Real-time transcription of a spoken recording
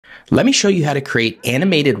Let me show you how to create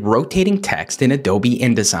animated rotating text in Adobe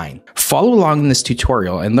InDesign. Follow along in this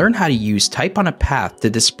tutorial and learn how to use Type on a Path to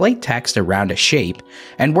display text around a shape,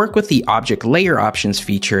 and work with the Object Layer Options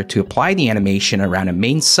feature to apply the animation around a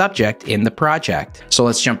main subject in the project. So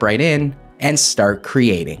let's jump right in and start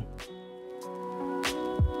creating.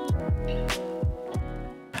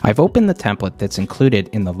 I've opened the template that's included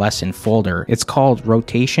in the lesson folder. It's called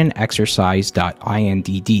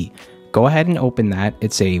rotationexercise.indd. Go ahead and open that.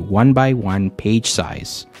 It's a 1x1 page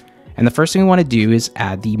size. And the first thing we want to do is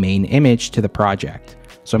add the main image to the project.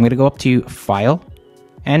 So I'm going to go up to File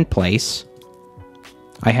and Place.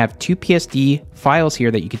 I have two PSD files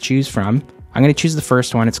here that you could choose from. I'm going to choose the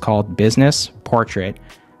first one. It's called Business Portrait,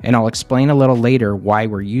 and I'll explain a little later why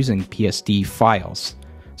we're using PSD files.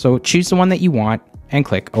 So choose the one that you want and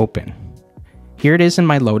click Open. Here it is in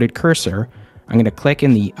my loaded cursor. I'm going to click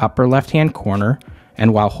in the upper left-hand corner,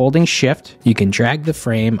 and while holding Shift, you can drag the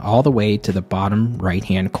frame all the way to the bottom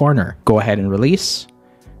right-hand corner. Go ahead and release.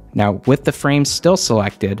 Now, with the frame still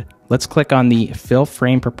selected, let's click on the Fill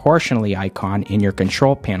Frame Proportionally icon in your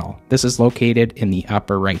control panel. This is located in the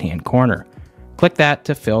upper right-hand corner. Click that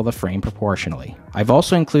to fill the frame proportionally. I've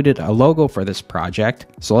also included a logo for this project,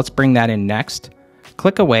 so let's bring that in next.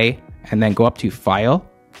 Click away, and then go up to File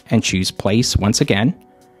and choose Place once again.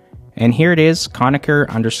 And here it is,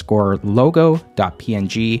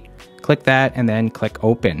 Conacher_logo.png. Click that and then click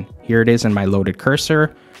Open. Here it is in my loaded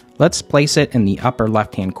cursor. Let's place it in the upper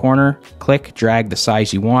left-hand corner. Click, drag the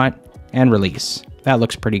size you want, and release. That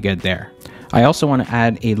looks pretty good there. I also want to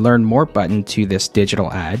add a Learn More button to this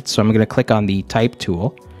digital ad, so I'm going to click on the Type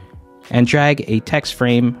tool and drag a text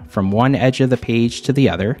frame from one edge of the page to the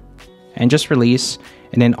other, and just release.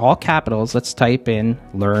 And in all capitals, let's type in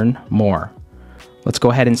Learn More. Let's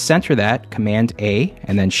go ahead and center that, Command A,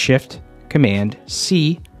 and then Shift Command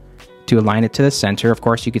C to align it to the center. Of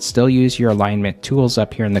course, you could still use your alignment tools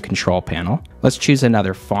up here in the control panel. Let's choose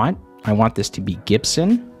another font. I want this to be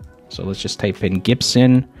Gibson. So let's just type in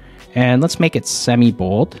Gibson, and let's make it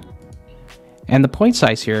semi-bold. And the point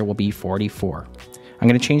size here will be 44. I'm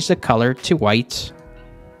going to change the color to white.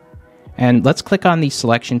 And let's click on the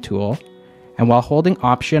selection tool. And while holding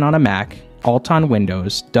Option on a Mac, Alt on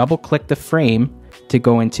Windows, double-click the frame to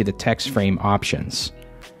go into the text frame options.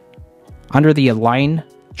 Under the Align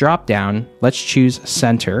drop-down, let's choose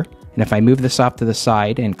Center. And if I move this off to the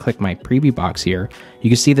side and click my preview box here,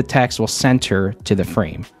 you can see the text will center to the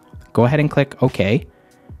frame. Go ahead and click OK.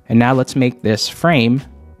 And now let's make this frame,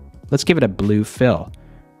 let's give it a blue fill.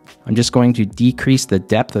 I'm just going to decrease the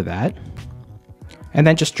depth of that, and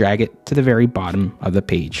then just drag it to the very bottom of the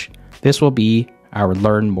page. This will be our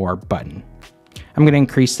Learn More button. I'm going to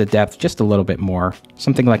increase the depth just a little bit more.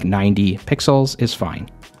 Something like 90 pixels is fine.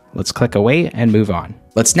 Let's click away and move on.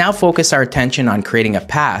 Let's now focus our attention on creating a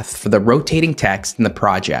path for the rotating text in the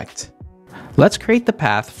project. Let's create the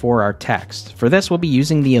path for our text. For this, we'll be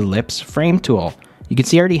using the Ellipse Frame tool. You can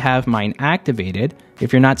see I already have mine activated.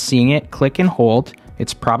 If you're not seeing it, click and hold.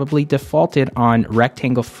 It's probably defaulted on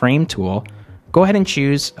Rectangle Frame tool. Go ahead and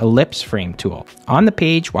choose Ellipse Frame tool. On the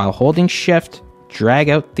page, while holding Shift, drag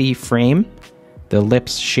out the frame, the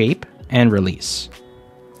ellipse shape, and release.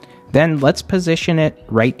 Then let's position it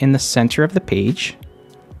right in the center of the page,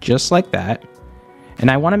 just like that. And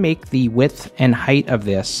I want to make the width and height of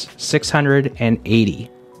this 680.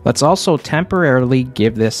 Let's also temporarily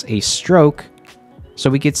give this a stroke so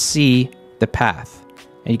we could see the path.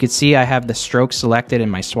 And you can see I have the stroke selected in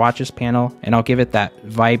my swatches panel, and I'll give it that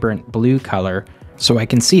vibrant blue color so I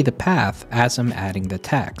can see the path as I'm adding the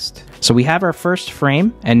text. So we have our first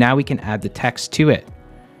frame, and now we can add the text to it.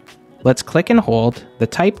 Let's click and hold the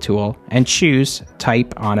Type tool and choose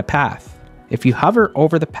Type on a Path. If you hover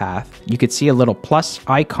over the path, you could see a little plus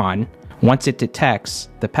icon once it detects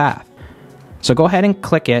the path. So go ahead and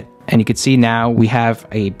click it, and you can see now we have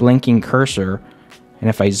a blinking cursor. And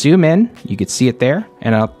if I zoom in, you can see it there,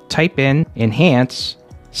 and I'll type in Enhance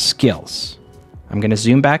Skills. I'm going to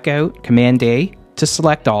zoom back out, Command A to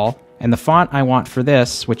select all, and the font I want for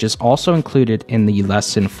this, which is also included in the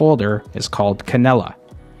lesson folder, is called Canella.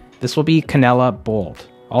 This will be Canella Bold.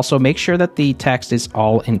 Also, make sure that the text is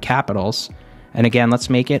all in capitals, and again, let's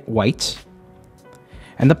make it white.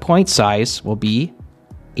 And the point size will be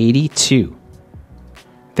 82.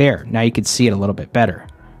 There, now you can see it a little bit better.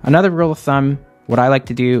 Another rule of thumb, what I like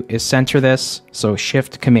to do is center this, so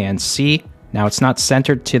Shift Command C. Now it's not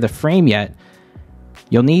centered to the frame yet.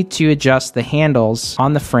 You'll need to adjust the handles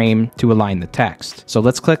on the frame to align the text. So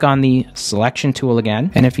let's click on the selection tool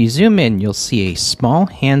again. And if you zoom in, you'll see a small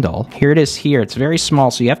handle. Here it is here. It's very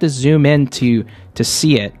small, so you have to zoom in to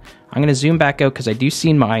see it. I'm going to zoom back out because I do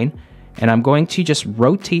see mine. and I'm going to just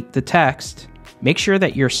rotate the text. Make sure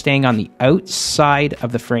that you're staying on the outside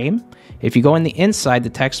of the frame. If you go in the inside, the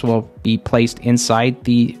text will be placed inside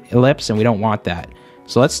the ellipse, and we don't want that.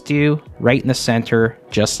 So let's do right in the center,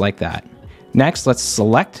 just like that. Next, let's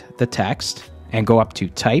select the text and go up to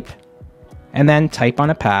Type, and then type on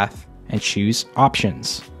a path and choose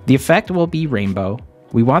Options. The effect will be rainbow.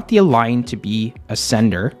 We want the align to be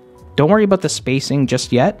ascender. Don't worry about the spacing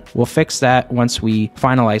just yet. We'll fix that once we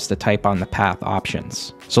finalize the type on the path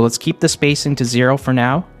options. So let's keep the spacing to 0 for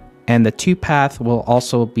now, and the to path will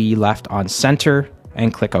also be left on center,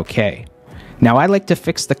 and click OK. Now I like to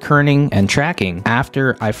fix the kerning and tracking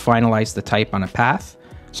after I've finalized the type on a path.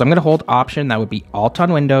 So I'm going to hold Option, that would be Alt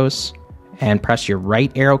on Windows, and press your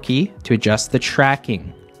right arrow key to adjust the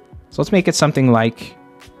tracking. So let's make it something like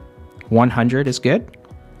 100 is good.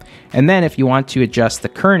 And then if you want to adjust the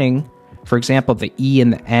kerning, for example, the E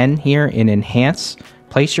and the N here in Enhance,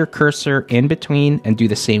 place your cursor in between and do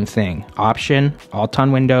the same thing. Option, Alt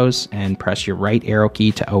on Windows, and press your right arrow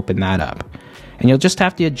key to open that up. And you'll just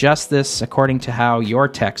have to adjust this according to how your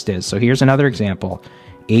text is. So here's another example.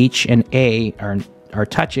 H and A are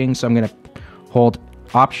touching, so I'm going to hold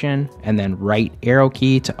Option and then right arrow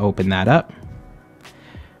key to open that up.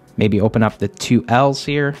 Maybe open up the two L's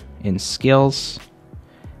here in Skills.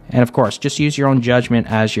 And of course, just use your own judgment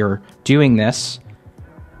as you're doing this.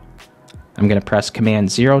 I'm going to press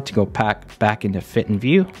Command 0 to go back into Fit and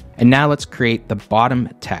View. And now let's create the bottom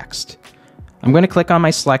text. I'm going to click on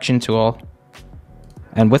my selection tool.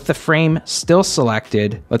 And with the frame still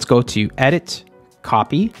selected, let's go to Edit,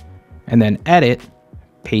 Copy, and then Edit,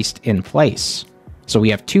 Paste in Place. So we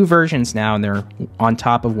have two versions now, and they're on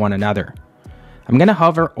top of one another. I'm going to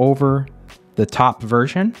hover over the top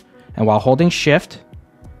version, and while holding Shift,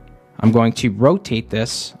 I'm going to rotate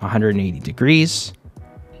this 180 degrees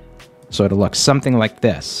so it'll look something like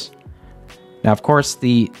this. Now, of course,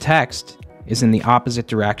 the text is in the opposite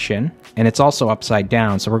direction, and it's also upside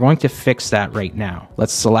down, so we're going to fix that right now.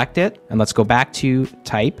 Let's select it, and let's go back to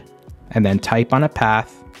Type, and then type on a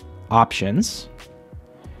path, Options.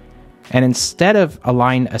 And instead of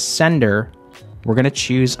Align Ascender, we're going to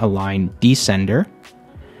choose Align Descender.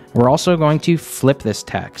 We're also going to flip this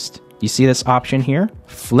text. You see this option here?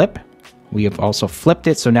 Flip. We have also flipped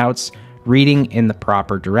it, so now it's reading in the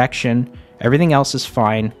proper direction. Everything else is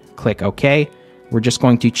fine. Click OK. We're just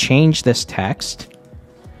going to change this text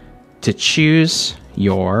to choose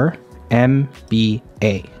your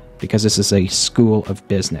MBA, because this is a school of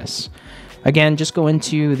business. Again, just go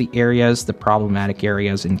into the areas, the problematic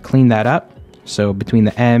areas, and clean that up. So between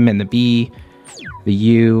the M and the B, the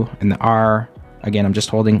U and the R, again, I'm just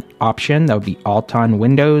holding Option, that would be Alt on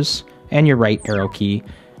Windows, and your right arrow key.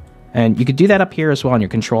 And you could do that up here as well on your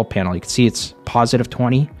control panel. You can see it's positive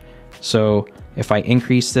 20. So if I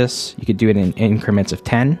increase this, you could do it in increments of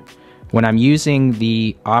 10. When I'm using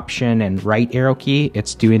the Option and right arrow key,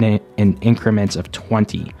 it's doing it in increments of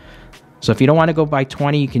 20. So if you don't want to go by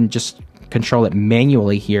 20, you can just control it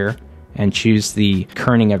manually here and choose the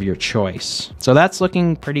kerning of your choice. So that's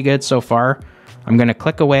looking pretty good so far. I'm going to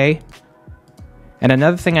click away. And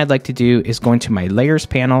another thing I'd like to do is go into my Layers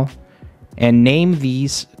panel and name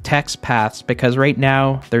these text paths, because right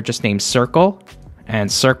now they're just named Circle and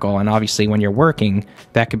Circle. And obviously when you're working,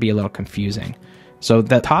 that could be a little confusing. So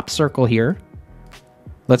the top circle here,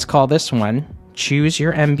 let's call this one Choose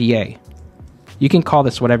Your MBA. You can call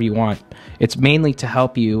this whatever you want. It's mainly to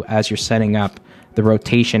help you as you're setting up the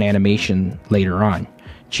rotation animation later on.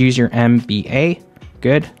 Choose Your MBA,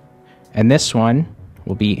 good. And this one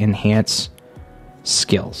will be Enhance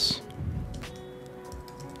Skills.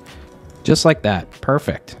 Just like that,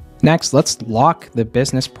 perfect. Next, let's lock the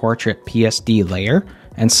Business Portrait PSD layer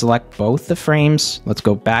and select both the frames. Let's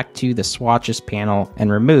go back to the swatches panel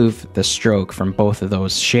and remove the stroke from both of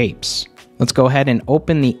those shapes. Let's go ahead and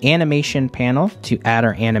open the animation panel to add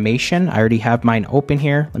our animation. I already have mine open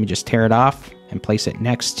here. Let me just tear it off and place it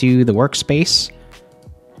next to the workspace.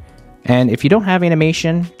 And if you don't have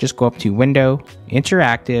animation, just go up to Window,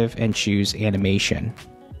 Interactive, and choose Animation.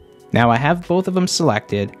 Now I have both of them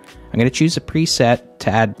selected. I'm going to choose a preset to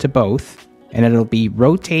add to both, and it'll be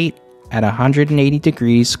Rotate at 180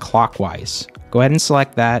 degrees clockwise. Go ahead and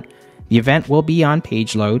select that. The event will be on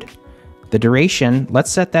page load. The duration, let's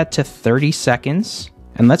set that to 30 seconds,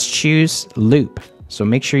 and let's choose Loop. So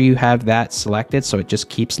make sure you have that selected so it just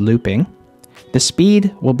keeps looping. The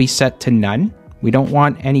speed will be set to none. We don't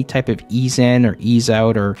want any type of ease in or ease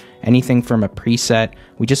out or anything from a preset.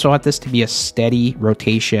 We just want this to be a steady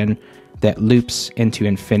rotation that loops into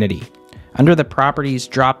infinity. Under the properties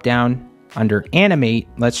drop down, under animate,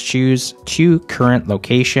 let's choose to current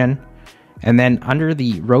location. And then under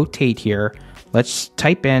the rotate here, let's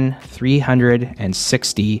type in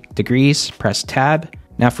 360 degrees, press tab.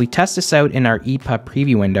 Now, if we test this out in our EPUB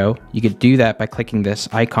preview window, you could do that by clicking this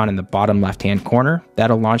icon in the bottom left-hand corner.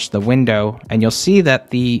 That'll launch the window, and you'll see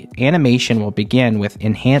that the animation will begin with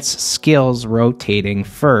Enhance Skills rotating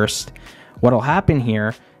first. What'll happen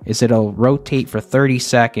here is it'll rotate for 30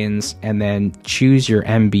 seconds, and then Choose Your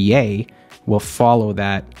MBA will follow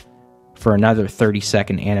that for another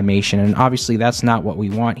 30-second animation. And obviously that's not what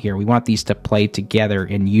we want here. We want these to play together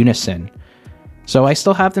in unison. So I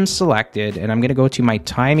still have them selected, and I'm going to go to my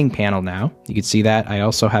timing panel now. You can see that I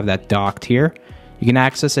also have that docked here. You can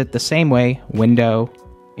access it the same way, Window,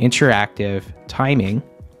 Interactive, Timing.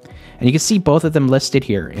 And you can see both of them listed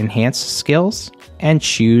here, Enhance Skills and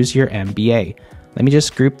Choose Your MBA. Let me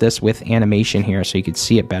just group this with animation here so you can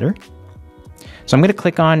see it better. So I'm going to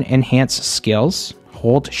click on Enhance Skills,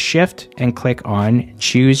 hold Shift and click on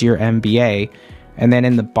Choose Your MBA. And then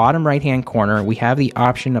in the bottom right hand corner, we have the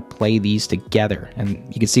option to play these together. And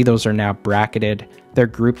you can see those are now bracketed. They're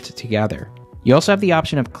grouped together. You also have the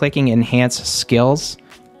option of clicking Enhance Skills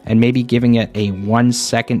and maybe giving it a 1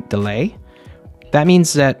 second delay. That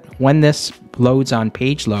means that when this loads on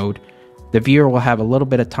page load, the viewer will have a little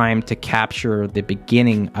bit of time to capture the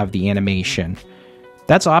beginning of the animation.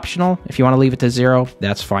 That's optional. If you want to leave it to 0,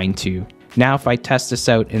 that's fine too. Now, if I test this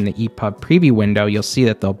out in the EPUB preview window, you'll see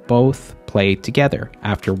that they'll both play together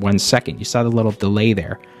after 1 second. You saw the little delay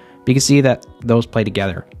there. But you can see that those play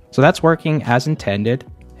together. So that's working as intended,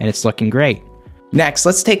 and it's looking great. Next,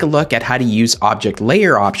 let's take a look at how to use object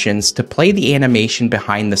layer options to play the animation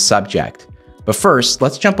behind the subject. But first,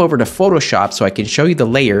 let's jump over to Photoshop so I can show you the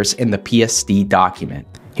layers in the PSD document.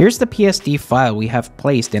 Here's the PSD file we have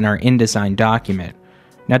placed in our InDesign document.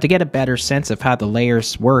 Now, to get a better sense of how the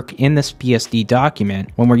layers work in this PSD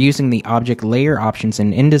document, when we're using the object layer options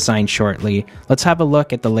in InDesign shortly, let's have a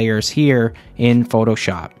look at the layers here in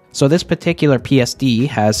Photoshop. So this particular PSD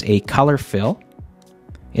has a color fill.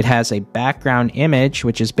 It has a background image,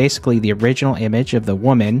 which is basically the original image of the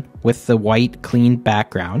woman with the white clean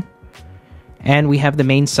background. And we have the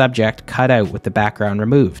main subject cut out with the background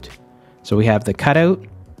removed. So we have the cutout,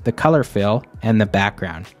 the color fill, and the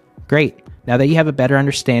background. Great. Now that you have a better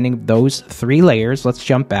understanding of those 3 layers, let's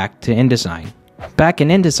jump back to InDesign. Back in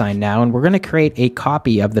InDesign now, and we're going to create a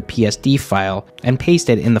copy of the PSD file and paste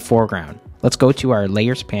it in the foreground. Let's go to our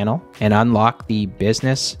Layers panel and unlock the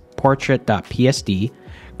Business Portrait.psd.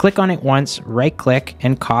 Click on it once, right-click,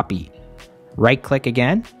 and copy. Right-click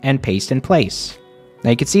again, and paste in place. Now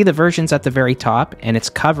you can see the version's at the very top, and it's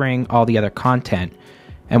covering all the other content.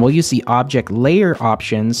 And we'll use the Object Layer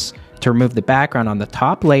options to remove the background on the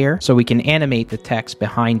top layer so we can animate the text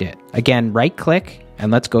behind it. Again, right-click,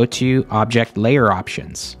 and let's go to Object Layer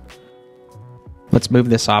Options. Let's move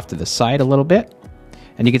this off to the side a little bit.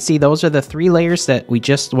 And you can see those are the 3 layers that we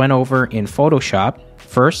just went over in Photoshop.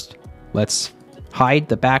 First, let's hide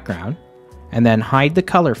the background, and then hide the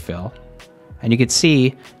color fill. And you can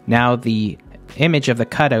see now the image of the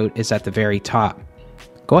cutout is at the very top.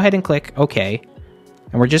 Go ahead and click OK.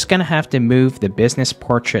 And we're just going to have to move the Business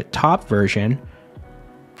Portrait top version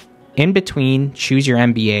in between Choose Your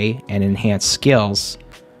MBA and Enhance Skills.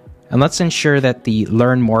 And let's ensure that the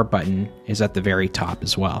Learn More button is at the very top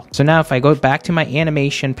as well. So now if I go back to my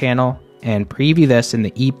animation panel and preview this in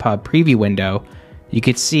the EPUB preview window, you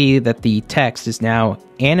could see that the text is now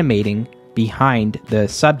animating behind the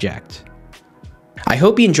subject. I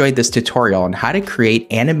hope you enjoyed this tutorial on how to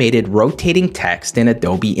create animated rotating text in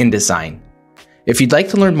Adobe InDesign. If you'd like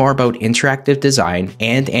to learn more about interactive design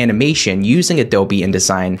and animation using Adobe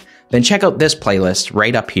InDesign, then check out this playlist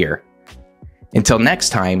right up here. Until next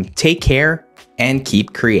time, take care and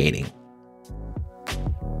keep creating.